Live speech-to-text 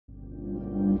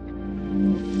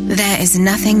is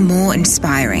nothing more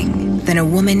inspiring than a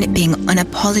woman being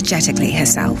unapologetically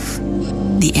herself.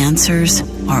 The answers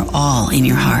are all in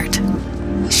your heart.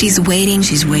 She's waiting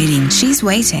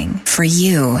for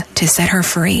you to set her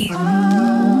free.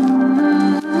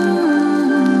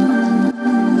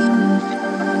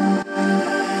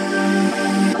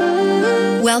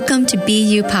 Welcome to Be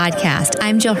You Podcast.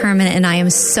 I'm Jill Herman, and I am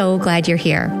so glad you're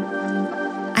here.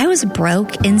 I was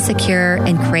broke, insecure,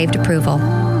 and craved approval.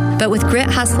 But with grit,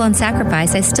 hustle, and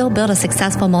sacrifice, I still built a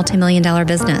successful multi-million-dollar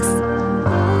business.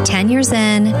 10 years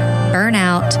in,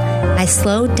 burnout, I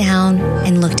slowed down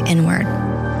and looked inward.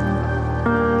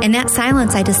 In that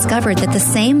silence, I discovered that the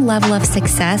same level of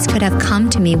success could have come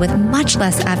to me with much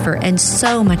less effort and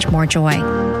so much more joy.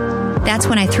 That's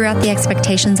when I threw out the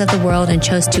expectations of the world and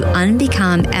chose to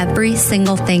unbecome every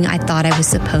single thing I thought I was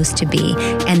supposed to be.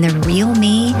 And the real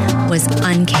me was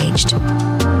uncaged.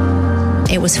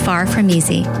 It was far from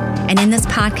easy. And in this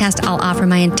podcast, I'll offer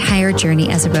my entire journey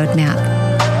as a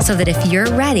roadmap so that if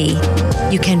you're ready,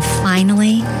 you can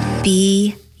finally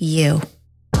be you.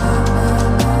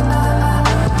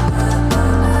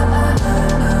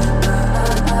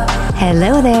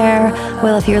 Hello there.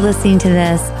 Well, if you're listening to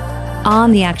this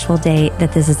on the actual date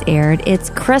that this is aired, it's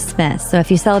Christmas. So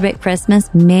if you celebrate Christmas,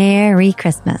 Merry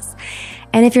Christmas.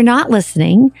 And if you're not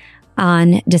listening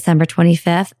on December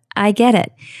 25th, I get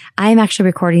it. I'm actually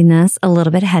recording this a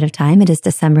little bit ahead of time. It is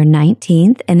December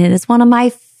 19th, and it is one of my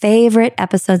favorite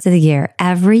episodes of the year.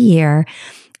 Every year,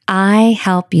 I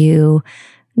help you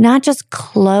not just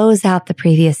close out the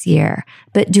previous year,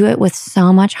 but do it with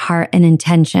so much heart and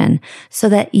intention so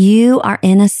that you are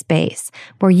in a space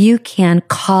where you can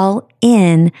call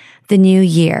in the new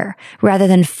year rather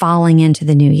than falling into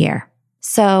the new year.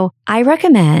 So I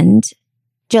recommend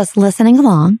just listening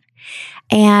along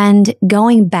and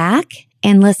going back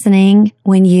and listening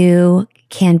when you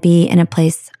can be in a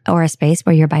place or a space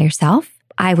where you're by yourself.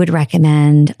 I would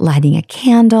recommend lighting a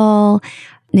candle,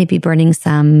 maybe burning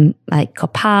some like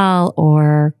copal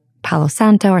or palo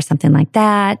santo or something like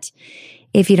that.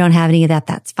 If you don't have any of that,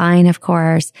 that's fine, of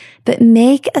course. But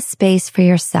make a space for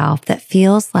yourself that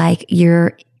feels like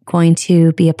you're going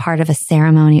to be a part of a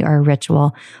ceremony or a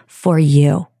ritual for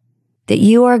you. That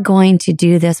you are going to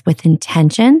do this with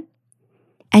intention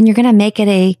and you're going to make it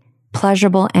a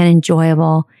pleasurable and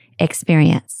enjoyable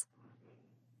experience.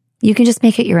 You can just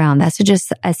make it your own. That's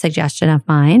just a suggestion of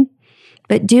mine.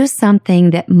 But do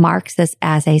something that marks this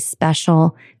as a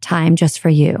special time just for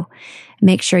you.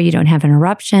 Make sure you don't have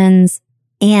interruptions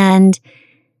and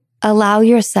allow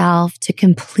yourself to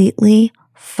completely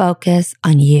focus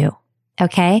on you.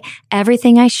 Okay?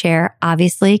 Everything I share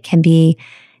obviously can be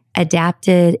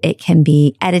adapted. It can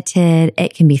be edited.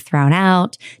 It can be thrown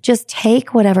out. Just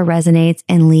take whatever resonates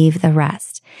and leave the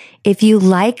rest. If you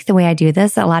like the way I do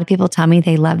this, a lot of people tell me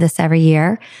they love this every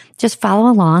year. Just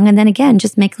follow along. And then again,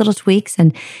 just make little tweaks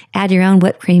and add your own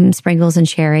whipped cream, sprinkles, and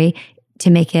cherry to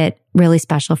make it really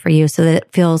special for you so that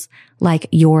it feels like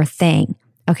your thing.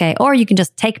 Okay. Or you can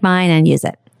just take mine and use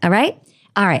it. All right.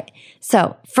 All right.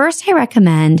 So first, I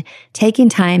recommend taking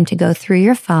time to go through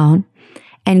your phone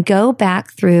and go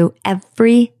back through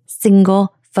every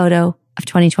single photo of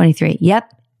 2023.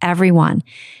 Yep, every one.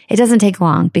 It doesn't take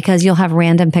long because you'll have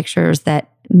random pictures that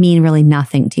mean really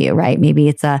nothing to you, right? Maybe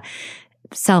it's a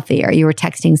selfie or you were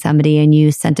texting somebody and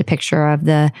you sent a picture of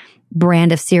the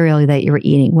brand of cereal that you were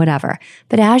eating, whatever.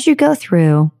 But as you go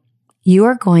through, you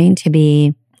are going to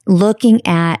be looking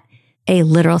at a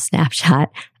literal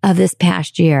snapshot of this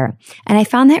past year. And I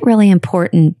found that really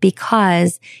important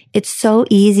because it's so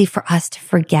easy for us to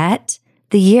forget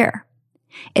the year.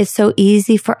 It's so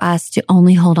easy for us to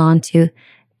only hold on to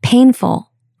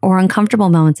painful or uncomfortable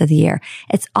moments of the year.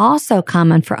 It's also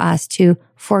common for us to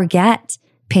forget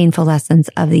painful lessons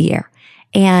of the year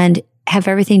and have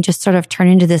everything just sort of turn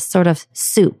into this sort of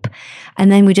soup.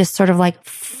 And then we just sort of like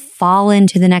fall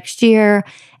into the next year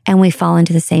and we fall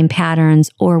into the same patterns,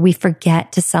 or we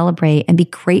forget to celebrate and be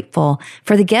grateful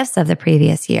for the gifts of the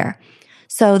previous year.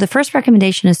 So the first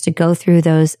recommendation is to go through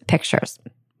those pictures.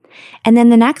 And then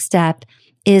the next step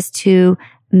is to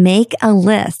make a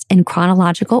list in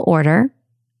chronological order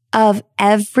of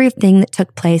everything that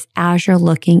took place as you're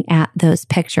looking at those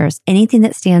pictures, anything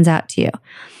that stands out to you.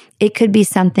 It could be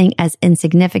something as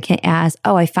insignificant as,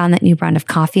 oh, I found that new brand of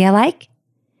coffee I like.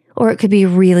 Or it could be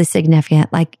really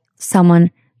significant, like someone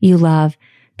you love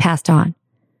passed on.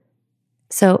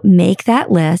 So make that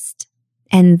list,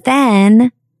 and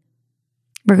then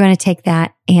we're going to take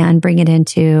that and bring it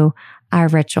into our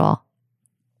ritual.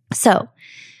 So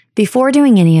before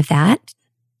doing any of that,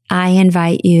 I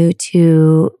invite you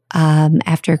to,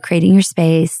 after creating your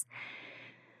space,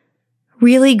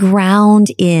 really ground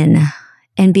in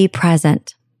and be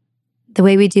present. The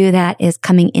way we do that is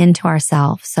coming into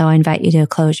ourselves. So I invite you to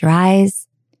close your eyes.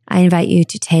 I invite you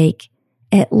to take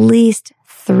at least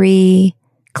 3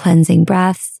 cleansing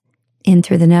breaths in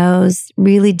through the nose,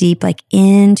 really deep, like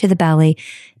into the belly,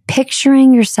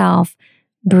 picturing yourself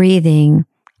breathing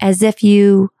as if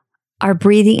you are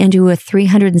breathing into a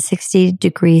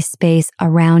 360-degree space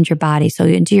around your body. So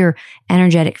into your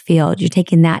energetic field, you're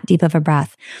taking that deep of a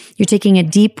breath. You're taking a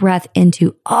deep breath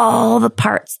into all the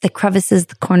parts, the crevices,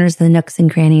 the corners, the nooks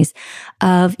and crannies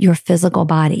of your physical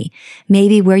body.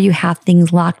 Maybe where you have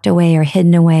things locked away or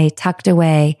hidden away, tucked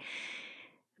away.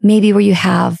 Maybe where you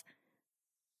have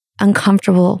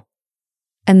uncomfortable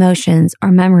emotions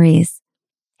or memories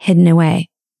hidden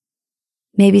away.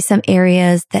 Maybe some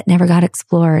areas that never got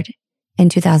explored in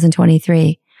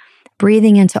 2023,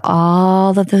 breathing into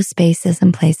all of those spaces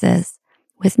and places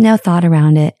with no thought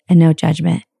around it and no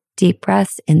judgment. Deep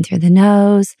breaths in through the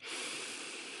nose.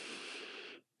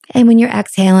 And when you're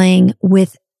exhaling,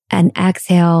 with an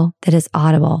exhale that is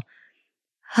audible,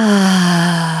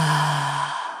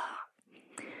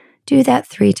 do that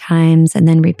 3 times and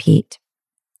then repeat.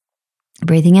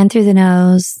 Breathing in through the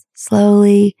nose,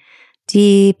 slowly,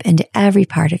 deep into every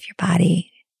part of your body.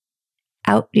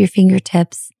 Out your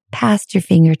fingertips, past your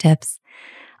fingertips,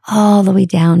 all the way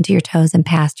down to your toes and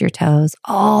past your toes,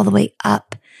 all the way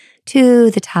up to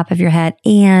the top of your head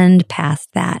and past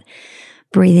that.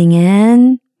 Breathing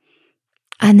in,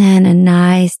 and then a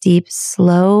nice, deep,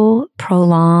 slow,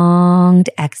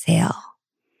 prolonged exhale.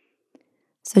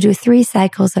 So do 3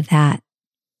 cycles of that,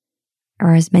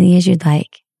 or as many as you'd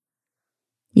like.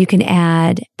 You can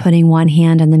add putting one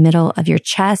hand on the middle of your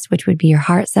chest, which would be your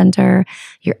heart center,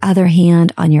 your other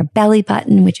hand on your belly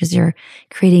button, which is your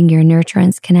creating your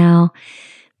nurturance canal.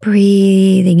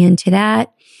 Breathing into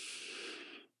that.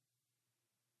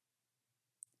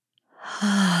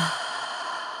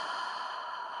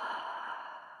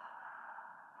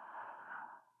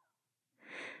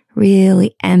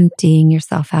 Really emptying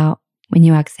yourself out when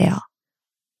you exhale.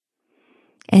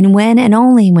 And when and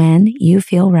only when you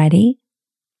feel ready,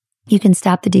 you can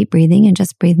stop the deep breathing and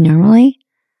just breathe normally.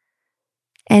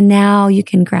 And now you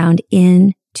can ground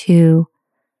into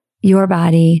your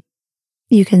body.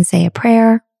 You can say a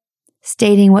prayer,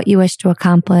 stating what you wish to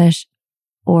accomplish,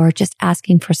 or just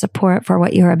asking for support for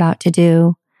what you're about to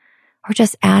do, or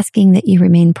just asking that you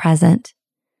remain present.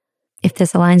 If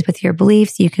this aligns with your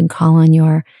beliefs, you can call on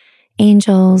your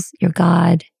angels, your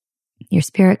God, your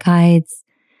spirit guides.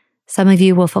 Some of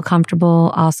you will feel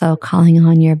comfortable also calling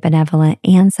on your benevolent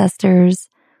ancestors.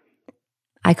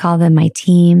 I call them my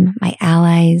team, my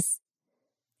allies,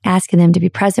 asking them to be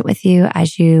present with you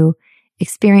as you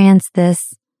experience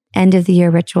this end of the year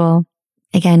ritual.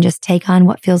 Again, just take on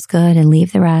what feels good and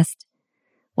leave the rest.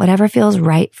 Whatever feels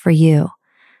right for you.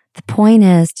 The point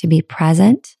is to be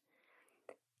present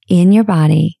in your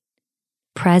body,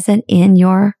 present in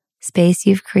your space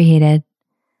you've created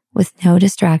with no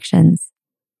distractions,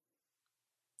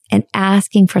 and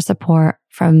asking for support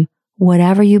from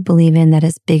whatever you believe in that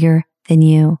is bigger than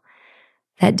you,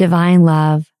 that divine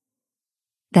love,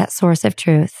 that source of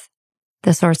truth,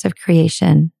 the source of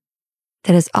creation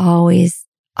that is always,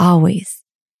 always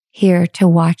here to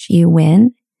watch you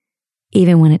win,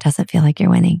 even when it doesn't feel like you're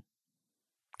winning.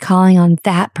 Calling on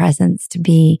that presence to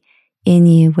be in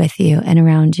you, with you, and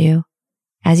around you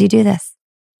as you do this.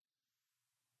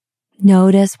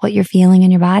 Notice what you're feeling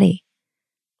in your body.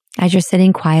 As you're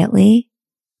sitting quietly,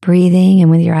 breathing, and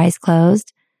with your eyes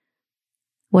closed,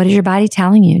 what is your body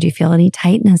telling you? Do you feel any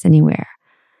tightness anywhere?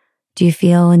 Do you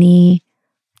feel any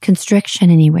constriction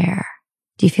anywhere?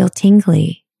 Do you feel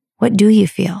tingly? What do you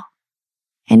feel?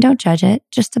 And don't judge it,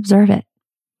 just observe it.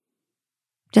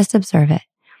 Just observe it.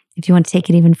 If you want to take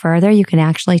it even further, you can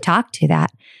actually talk to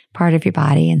that part of your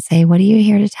body and say, what are you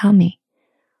here to tell me?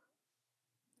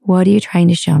 What are you trying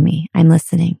to show me? I'm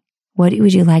listening. What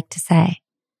would you like to say?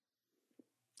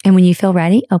 And when you feel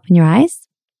ready, open your eyes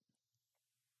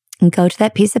and go to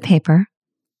that piece of paper.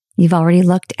 You've already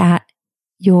looked at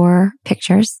your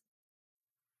pictures.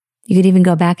 You could even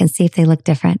go back and see if they look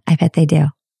different. I bet they do.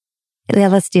 Yeah,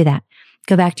 let's do that.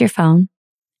 Go back to your phone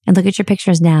and look at your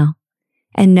pictures now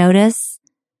and notice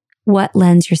what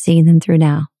lens you're seeing them through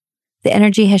now. The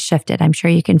energy has shifted. I'm sure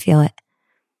you can feel it.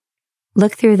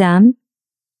 Look through them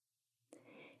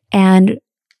and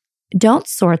don't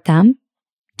sort them.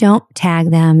 Don't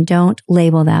tag them. Don't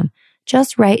label them.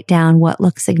 Just write down what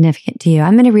looks significant to you.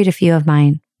 I'm going to read a few of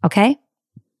mine. Okay.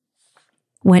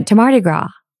 Went to Mardi Gras.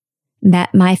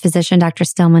 Met my physician, Dr.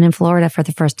 Stillman, in Florida for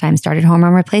the first time. Started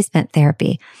hormone replacement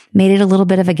therapy. Made it a little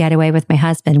bit of a getaway with my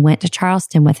husband. Went to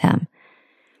Charleston with him.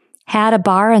 had a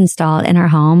bar installed in our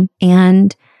home,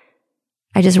 and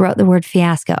I just wrote the word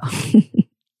fiasco.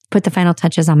 Put the final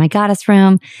touches on my goddess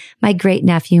room. My great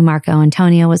nephew, Marco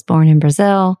Antonio, was born in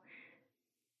Brazil.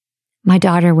 My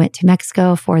daughter went to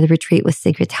Mexico for the retreat with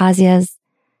Sigrid Tazias.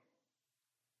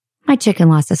 My chicken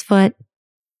lost his foot.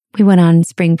 We went on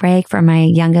spring break for my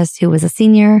youngest, who was a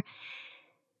senior.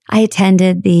 I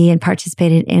attended and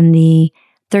participated in the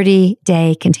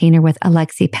 30-day container with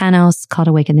Alexi Panos called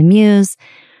Awaken the Muse.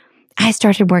 I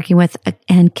started working with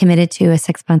and committed to a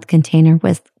 6-month container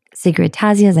with Sigrid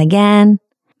Tazias again.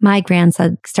 My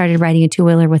grandson started riding a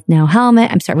 2-wheeler with no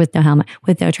helmet.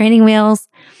 With no training wheels.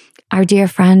 Our dear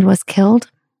friend was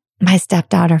killed. My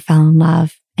stepdaughter fell in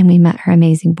love and we met her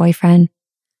amazing boyfriend.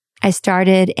 I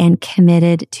started and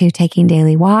committed to taking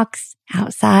daily walks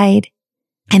outside.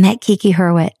 I met Kiki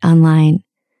Hurwitz online,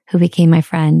 who became my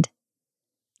friend.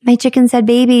 My chickens had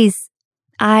babies.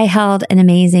 I held an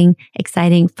amazing,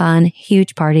 exciting, fun,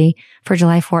 huge party for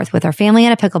July 4th with our family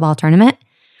at a pickleball tournament.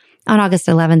 On August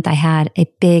 11th, I had a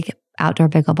big outdoor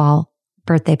pickleball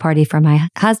birthday party for my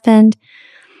husband.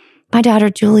 My daughter,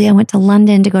 Julia, went to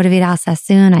London to go to Vidal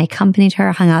Sassoon. I accompanied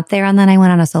her, hung out there, and then I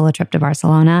went on a solo trip to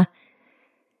Barcelona.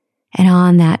 And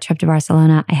on that trip to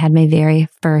Barcelona, I had my very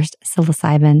first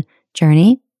psilocybin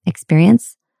journey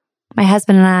experience. My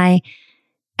husband and I,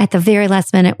 at the very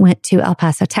last minute, went to El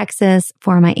Paso, Texas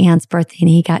for my aunt's birthday, and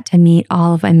he got to meet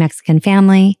all of my Mexican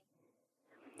family.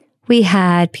 We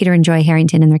had Peter and Joy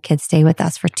Harrington and their kids stay with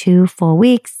us for 2 full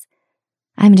weeks.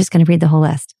 I'm just going to read the whole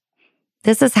list.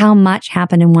 This is how much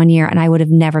happened in 1 year, and I would have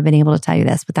never been able to tell you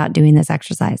this without doing this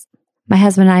exercise. My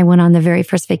husband and I went on the very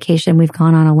first vacation we've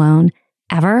gone on alone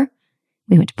ever.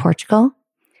 We went to Portugal.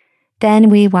 Then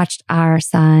we watched our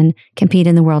son compete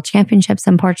in the World Championships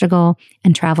in Portugal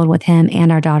and traveled with him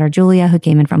and our daughter, Julia, who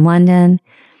came in from London.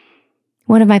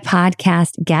 One of my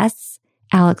podcast guests,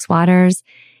 Alex Waters,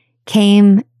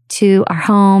 came to our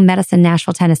home, met us in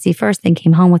Nashville, Tennessee first, then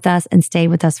came home with us and stayed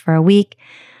with us for a week.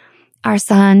 Our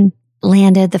son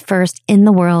landed the first in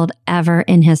the world ever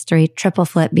in history triple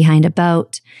flip behind a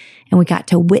boat, and we got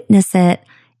to witness it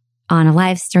on a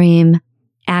live stream,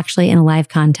 actually in a live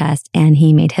contest, and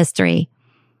he made history.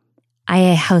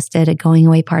 I hosted a going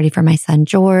away party for my son,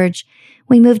 George.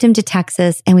 We moved him to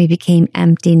Texas and we became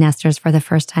empty nesters for the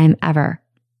first time ever.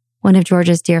 One of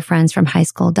George's dear friends from high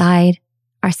school died.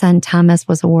 Our son, Thomas,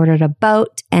 was awarded a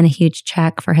boat and a huge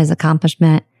check for his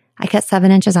accomplishment. I cut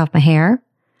 7 inches off my hair.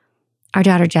 Our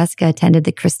daughter, Jessica, attended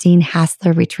the Christine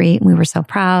Hassler retreat, and we were so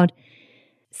proud.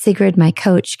 Sigrid, my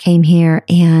coach, came here,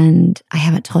 and I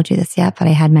haven't told you this yet, but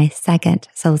I had my second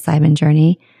psilocybin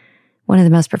journey, one of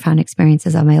the most profound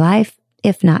experiences of my life,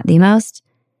 if not the most.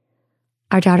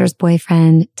 Our daughter's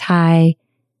boyfriend, Ty,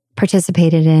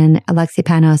 participated in Alexi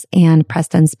Panos and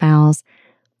Preston Small's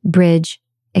bridge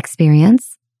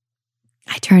experience.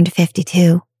 I turned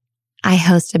 52. I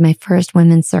hosted my first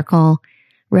women's circle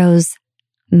rose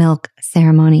milk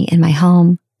ceremony in my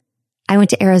home. I went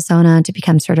to Arizona to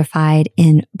become certified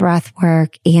in breath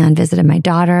work and visited my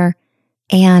daughter.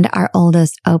 And our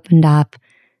oldest opened up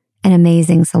an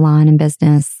amazing salon and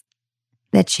business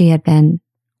that she had been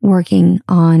working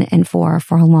on and for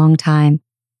a long time.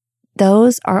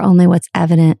 Those are only what's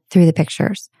evident through the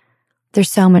pictures.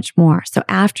 There's so much more. So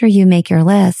after you make your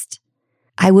list,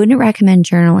 I wouldn't recommend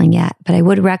journaling yet, but I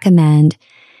would recommend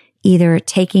either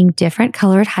taking different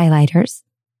colored highlighters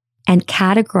and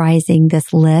categorizing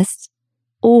this list,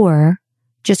 or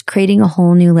just creating a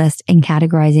whole new list and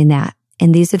categorizing that.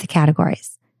 And these are the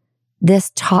categories.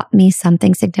 This taught me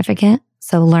something significant,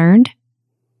 so learned.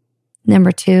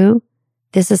 Number 2,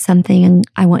 this is something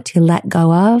I want to let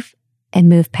go of and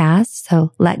move past,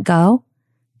 so let go.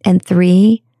 And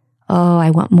 3,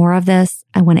 I want more of this.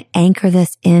 I want to anchor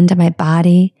this into my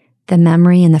body, the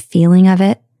memory and the feeling of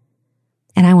it.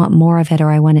 And I want more of it, or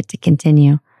I want it to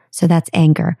continue. So that's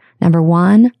anchor. Number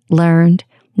 1, learned.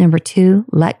 Number 2,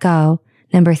 let go.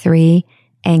 Number 3,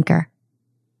 anchor.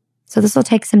 So this will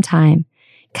take some time.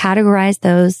 Categorize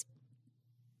those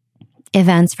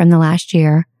events from the last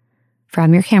year,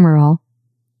 from your camera roll,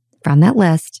 from that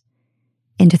list,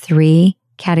 into 3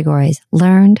 categories: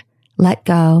 learned, let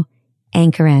go,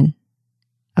 anchor in.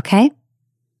 Okay?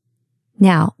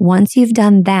 Now, once you've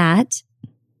done that,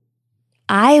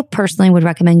 I personally would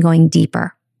recommend going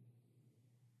deeper.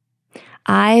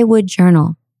 I would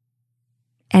journal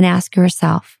and ask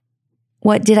yourself,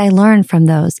 what did I learn from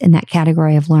those in that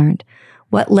category of learned?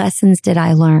 What lessons did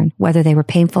I learn, whether they were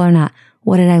painful or not?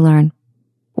 What did I learn?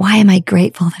 Why am I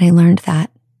grateful that I learned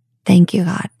that? Thank you,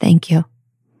 God. Thank you.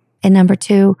 And number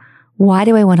 2, why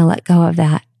do I want to let go of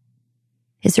that?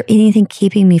 Is there anything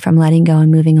keeping me from letting go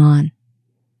and moving on?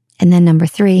 And then number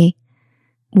 3,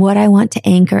 what I want to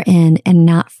anchor in and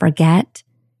not forget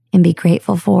and be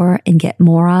grateful for and get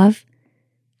more of.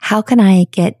 How can I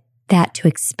get that to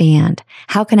expand?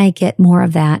 How can I get more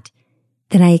of that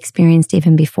than I experienced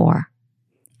even before?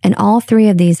 And all three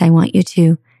of these, I want you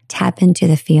to tap into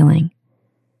the feeling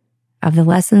of the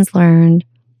lessons learned,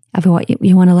 of what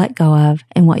you want to let go of,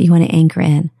 and what you want to anchor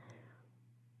in.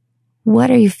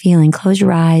 What are you feeling? Close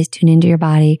your eyes, tune into your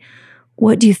body.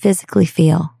 What do you physically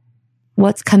feel?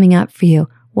 What's coming up for you?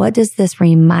 What does this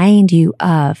remind you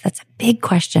of? That's a big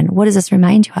question. What does this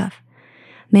remind you of?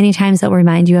 Many times it'll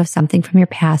remind you of something from your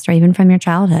past or even from your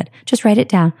childhood. Just write it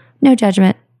down. No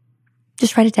judgment.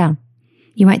 Just write it down.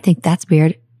 You might think that's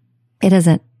weird. It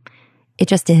isn't. It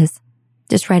just is.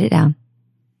 Just write it down.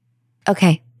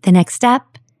 Okay. The next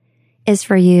step is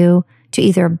for you to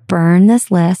either burn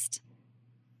this list.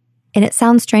 And it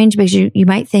sounds strange because you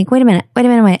might think, wait a minute.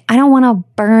 I don't want to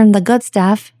burn the good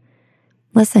stuff.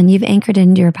 Listen, you've anchored it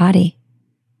into your body.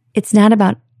 It's not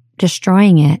about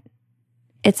destroying it.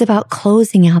 It's about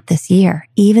closing out this year,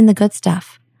 even the good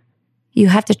stuff. You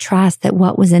have to trust that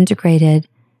what was integrated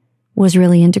was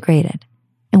really integrated,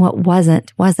 and what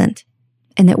wasn't.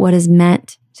 And that what is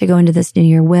meant to go into this new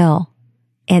year will.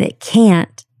 And it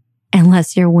can't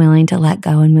unless you're willing to let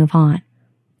go and move on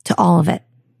to all of it.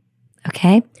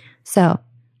 Okay? So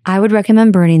I would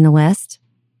recommend burning the list.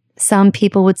 Some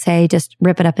people would say just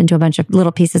rip it up into a bunch of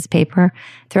little pieces of paper,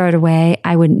 throw it away.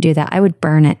 I wouldn't do that. I would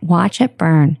burn it. Watch it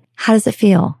burn. How does it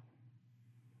feel?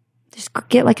 Just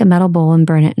get like a metal bowl and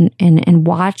burn it and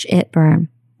watch it burn.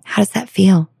 How does that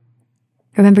feel?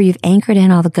 Remember, you've anchored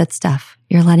in all the good stuff.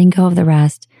 You're letting go of the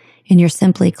rest, and you're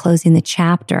simply closing the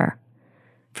chapter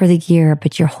for the year,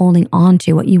 but you're holding on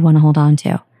to what you want to hold on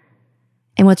to.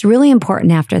 And what's really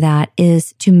important after that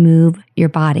is to move your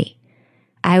body.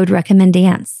 I would recommend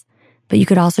dance, but you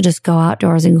could also just go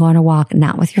outdoors and go on a walk,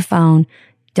 not with your phone.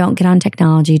 Don't get on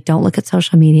technology. Don't look at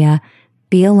social media.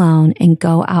 Be alone and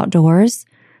go outdoors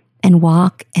and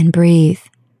walk and breathe.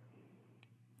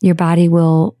 Your body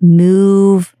will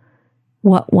move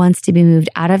what wants to be moved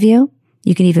out of you.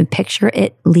 You can even picture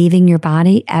it leaving your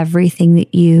body, everything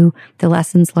that the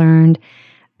lessons learned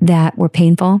that were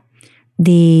painful,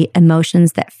 the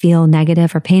emotions that feel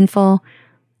negative or painful,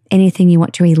 anything you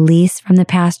want to release from the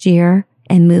past year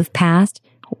and move past,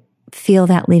 feel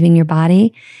that leaving your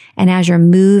body. And as you're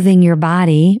moving your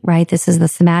body, right, this is the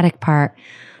somatic part,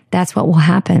 that's what will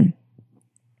happen.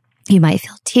 You might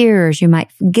feel tears, you might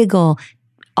giggle,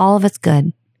 all of it's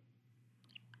good.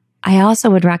 I also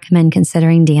would recommend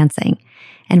considering dancing.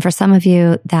 And for some of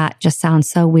you, that just sounds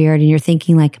so weird and you're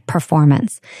thinking like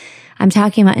performance. I'm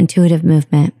talking about intuitive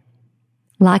movement,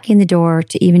 locking the door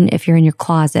to even if you're in your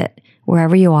closet,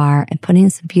 wherever you are, and putting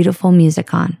some beautiful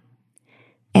music on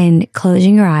and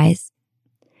closing your eyes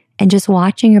and just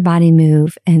watching your body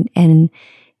move and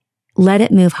let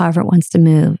it move however it wants to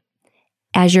move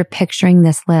as you're picturing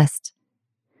this list.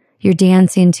 You're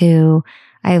dancing to,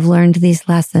 I have learned these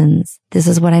lessons. This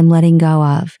is what I'm letting go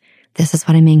of. This is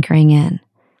what I'm anchoring in.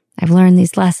 I've learned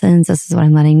these lessons. This is what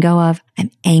I'm letting go of.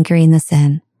 I'm anchoring this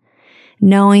in.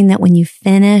 Knowing that when you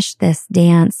finish this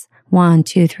dance, 1,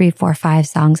 2, 3, 4, 5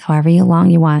 songs, however long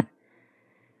you want,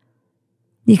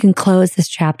 you can close this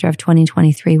chapter of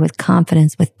 2023 with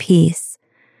confidence, with peace,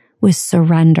 with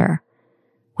surrender,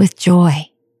 with joy,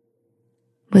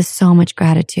 with so much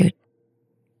gratitude.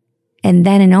 And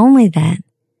then and only then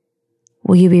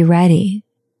will you be ready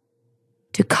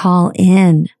to call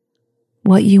in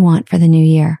what you want for the new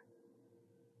year.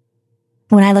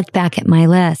 When I looked back at my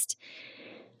list,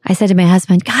 I said to my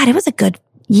husband, God, it was a good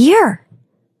year.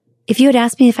 If you had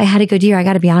asked me if I had a good year, I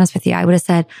got to be honest with you, I would have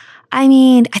said, I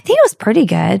think it was pretty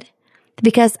good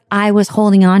because I was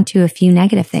holding on to a few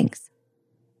negative things.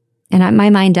 And my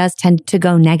mind does tend to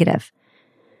go negative.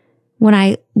 When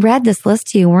I read this list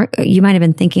to you, you might have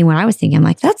been thinking what I was thinking. I'm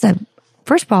like,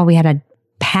 first of all, we had a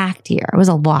packed year. It was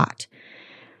a lot.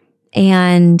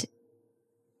 And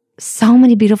so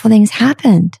many beautiful things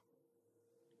happened.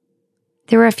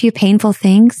 There were a few painful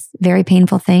things, very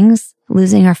painful things,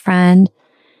 losing our friend,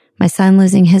 my son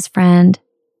losing his friend.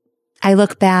 I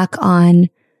look back on,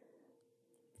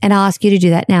 and I'll ask you to do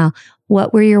that now.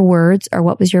 What were your words, or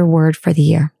what was your word for the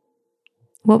year?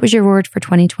 What was your word for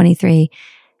 2023?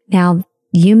 Now,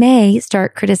 you may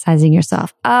start criticizing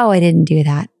yourself. Oh, I didn't do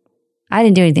that. I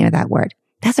didn't do anything with that word.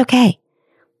 That's okay.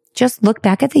 Just look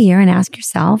back at the year and ask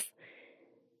yourself,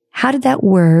 how did that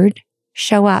word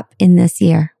show up in this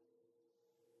year?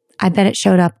 I bet it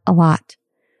showed up a lot.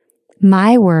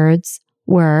 My words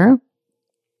were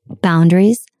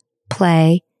boundaries,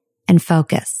 play, and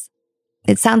focus.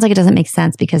 It sounds like it doesn't make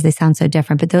sense because they sound so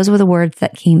different, but those were the words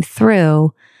that came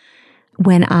through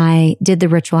when I did the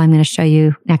ritual I'm going to show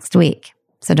you next week.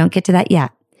 So don't get to that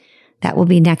yet. That will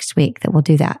be next week that we'll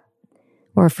do that.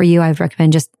 Or for you, I'd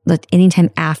recommend just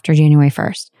anytime after January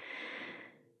 1st.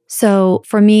 So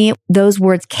for me, those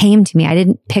words came to me. I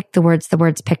didn't pick the words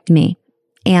picked me.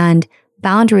 And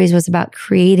boundaries was about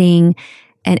creating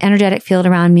an energetic field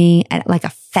around me, like a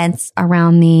fence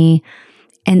around me,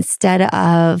 instead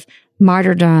of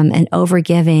martyrdom and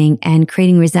overgiving and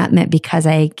creating resentment because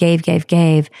I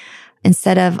gave.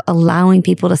 Instead of allowing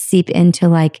people to seep into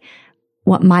like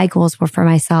what my goals were for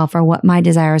myself or what my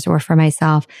desires were for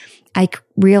myself, I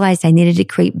realized I needed to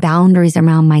create boundaries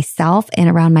around myself and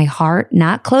around my heart,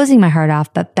 not closing my heart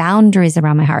off, but boundaries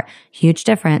around my heart. Huge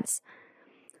difference.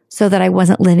 So that I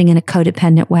wasn't living in a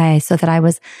codependent way, so that I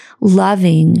was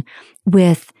loving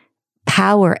with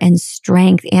power and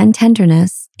strength and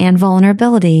tenderness and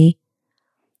vulnerability,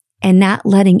 and not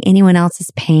letting anyone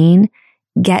else's pain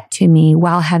get to me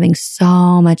while having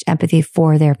so much empathy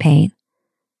for their pain.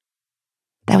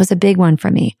 That was a big one for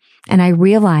me. And I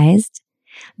realized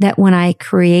that when I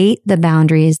create the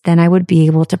boundaries, then I would be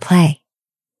able to play.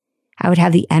 I would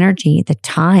have the energy, the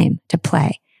time to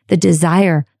play, the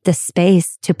desire, the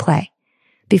space to play.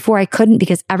 Before I couldn't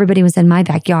because everybody was in my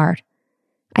backyard.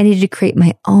 I needed to create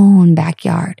my own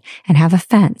backyard and have a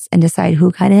fence and decide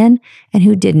who got in and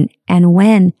who didn't and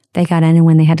when they got in and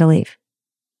when they had to leave.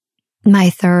 My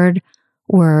third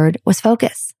word was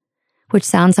focus, which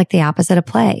sounds like the opposite of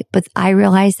play. But I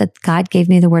realized that God gave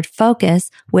me the word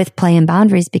focus with play and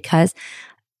boundaries because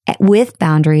with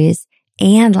boundaries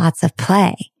and lots of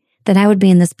play, then I would be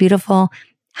in this beautiful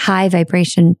high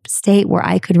vibration state where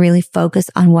I could really focus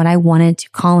on what I wanted to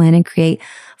call in and create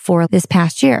for this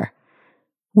past year,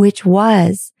 which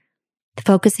was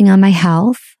focusing on my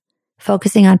health,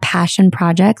 focusing on passion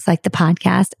projects like the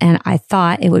podcast. And I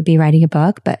thought it would be writing a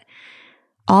book, but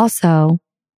also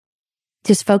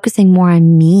just focusing more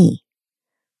on me.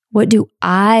 What do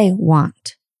I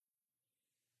want?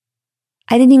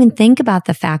 I didn't even think about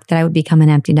the fact that I would become an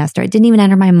empty nester. It didn't even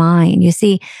enter my mind. You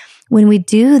see, when we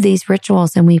do these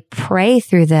rituals and we pray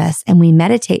through this and we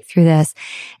meditate through this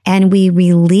and we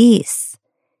release,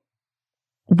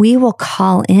 we will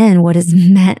call in what is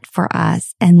meant for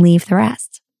us and leave the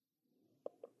rest.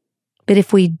 But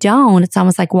if we don't, it's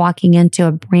almost like walking into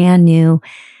a brand new,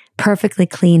 perfectly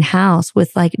clean house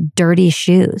with like dirty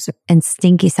shoes and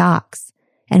stinky socks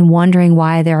and wondering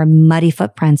why there are muddy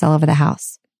footprints all over the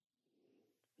house.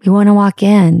 We want to walk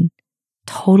in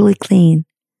totally clean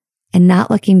and not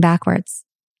looking backwards,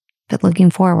 but looking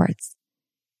forwards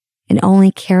and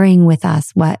only carrying with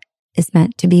us what is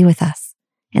meant to be with us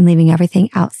and leaving everything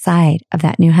outside of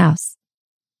that new house.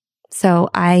 So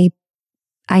I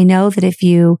know that if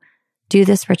you do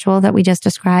this ritual that we just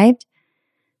described,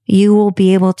 you will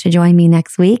be able to join me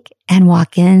next week and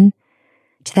walk in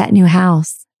to that new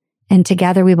house. And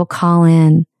together we will call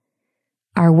in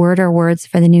our word or words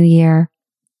for the new year,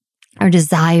 our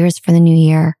desires for the new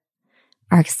year,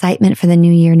 our excitement for the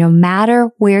new year, no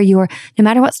matter no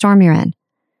matter what storm you're in.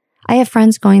 I have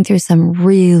friends going through some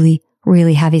really,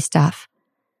 really heavy stuff.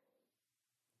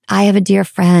 I have a dear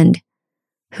friend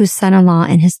whose son-in-law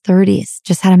in his 30s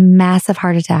just had a massive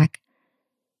heart attack.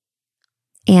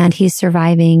 And he's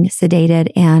surviving,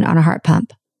 sedated, and on a heart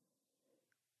pump.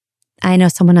 I know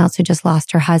someone else who just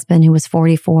lost her husband who was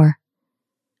 44.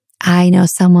 I know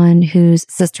someone whose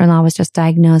sister-in-law was just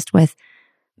diagnosed with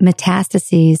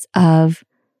metastases of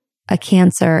a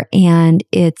cancer, and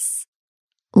it's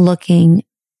looking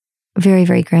very,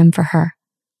 very grim for her.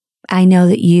 I know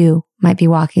that you might be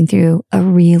walking through a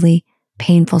really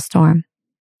painful storm.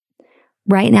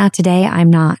 Right now, today, I'm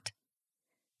not.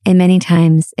 And many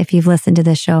times, if you've listened to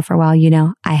this show for a while, you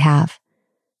know I have.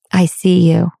 I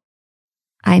see you.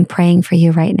 I'm praying for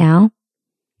you right now.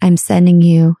 I'm sending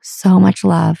you so much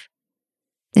love.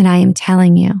 And I am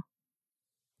telling you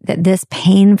that this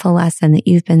painful lesson that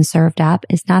you've been served up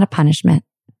is not a punishment.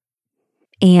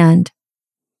 And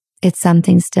it's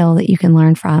something still that you can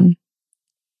learn from.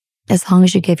 As long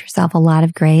as you give yourself a lot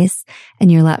of grace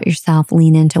and you let yourself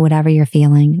lean into whatever you're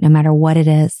feeling, no matter what it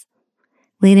is.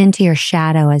 Lean into your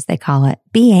shadow, as they call it.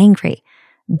 Be angry.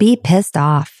 Be pissed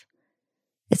off.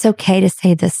 It's okay to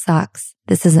say this sucks.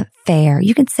 This isn't fair.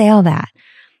 You can say all that.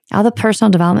 All the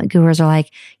personal development gurus are like,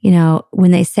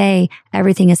 when they say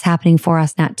everything is happening for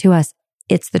us, not to us,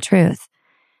 it's the truth.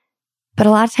 But a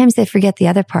lot of times they forget the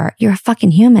other part. You're a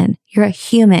fucking human. You're a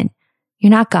human. You're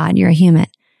not God. You're a human.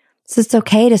 So it's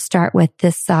okay to start with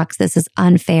this sucks. This is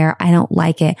unfair. I don't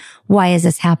like it. Why is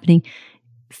this happening?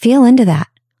 Feel into that.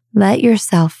 Let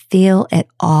yourself feel it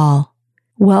all.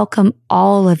 Welcome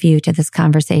all of you to this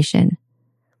conversation.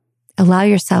 Allow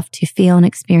yourself to feel and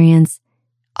experience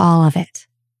all of it.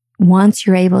 Once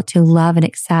you're able to love and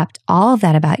accept all of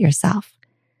that about yourself,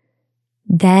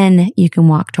 then you can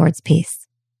walk towards peace.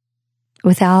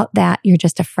 Without that, you're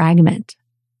just a fragment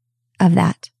of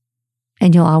that.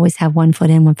 And you'll always have one foot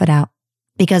in, one foot out,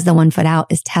 because the one foot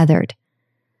out is tethered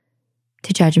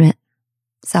to judgment,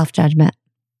 self-judgment.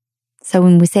 So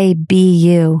when we say be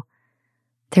you,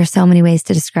 there's so many ways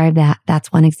to describe that.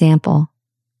 That's one example.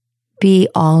 Be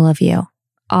all of you,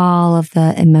 all of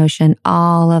the emotion,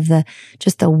 all of the,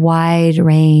 just the wide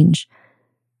range,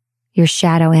 your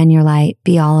shadow and your light.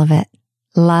 Be all of it.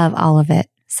 Love all of it.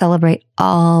 Celebrate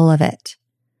all of it.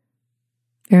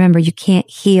 Remember, you can't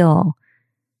heal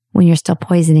when you're still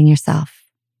poisoning yourself.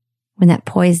 When that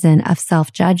poison of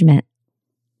self-judgment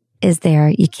is there,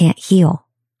 you can't heal.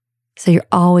 So you're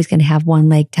always going to have one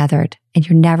leg tethered and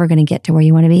you're never going to get to where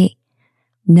you want to be.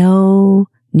 No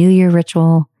New Year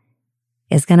ritual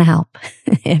is going to help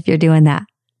if you're doing that.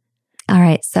 All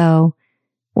right. So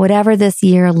whatever this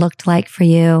year looked like for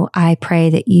you, I pray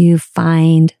that you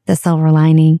find the silver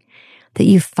lining, that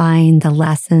you find the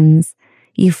lessons,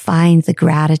 you find the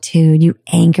gratitude, you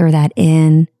anchor that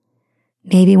in.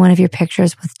 Maybe one of your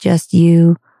pictures with just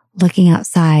you looking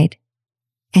outside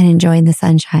and enjoying the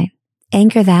sunshine.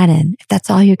 Anchor that in. If that's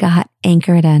all you got,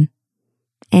 anchor it in.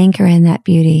 Anchor in that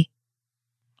beauty.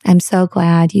 I'm so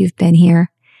glad you've been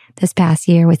here this past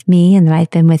year with me and that I've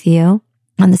been with you.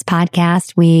 On this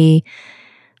podcast, we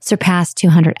surpassed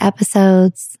 200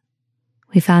 episodes.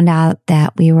 We found out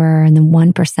that we were in the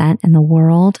 1% in the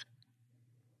world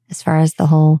as far as the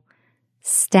whole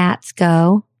stats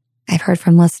go. I've heard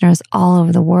from listeners all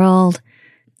over the world.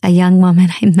 A young woman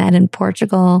I met in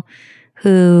Portugal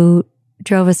who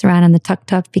drove us around in the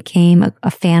tuk-tuk became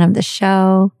a fan of the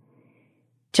show.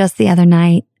 Just the other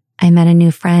night, I met a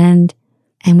new friend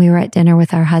and we were at dinner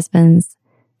with our husbands.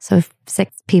 So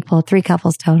 6 people, 3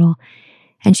 couples total.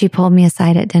 And she pulled me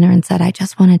aside at dinner and said, I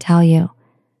just want to tell you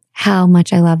how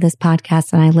much I love this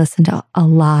podcast. And I listen to a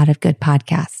lot of good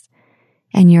podcasts.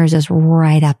 And yours is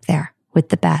right up there with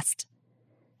the best.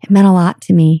 It meant a lot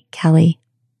to me, Kelly.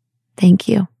 Thank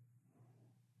you.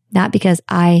 Not because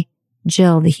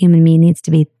Jill, the human me, needs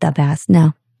to be the best.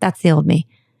 No, that's the old me.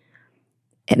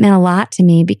 It meant a lot to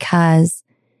me because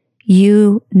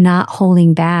you not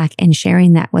holding back and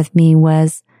sharing that with me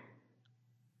was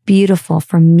beautiful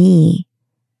for me,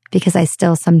 because I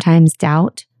still sometimes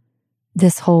doubt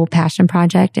this whole passion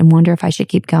project and wonder if I should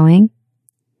keep going.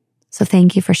 So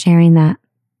thank you for sharing that.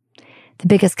 The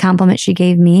biggest compliment she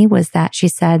gave me was that she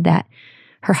said that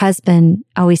her husband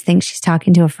always thinks she's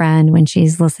talking to a friend when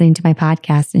she's listening to my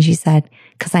podcast. And she said,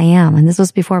 because I am, and this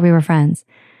was before we were friends.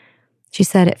 She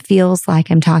said, it feels like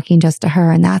I'm talking just to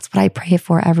her. And that's what I pray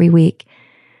for every week,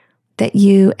 that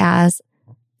you as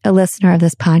a listener of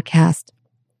this podcast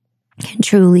can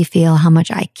truly feel how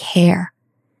much I care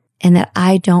and that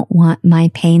I don't want my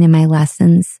pain and my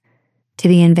lessons to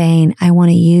be in vain. I want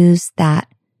to use that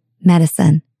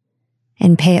medicine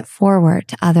and pay it forward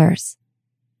to others.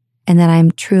 And that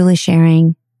I'm truly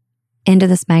sharing into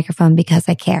this microphone because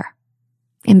I care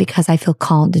and because I feel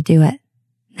called to do it,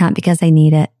 not because I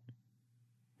need it,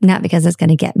 not because it's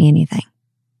going to get me anything.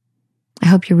 I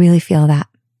hope you really feel that.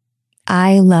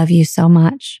 I love you so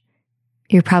much.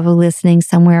 You're probably listening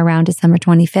somewhere around December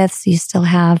 25th, so you still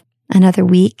have another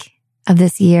week of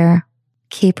this year.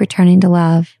 Keep returning to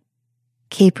love.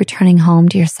 Keep returning home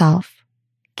to yourself.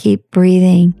 Keep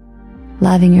breathing,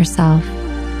 loving yourself,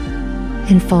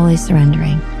 and fully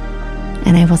surrendering.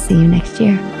 And I will see you next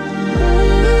year.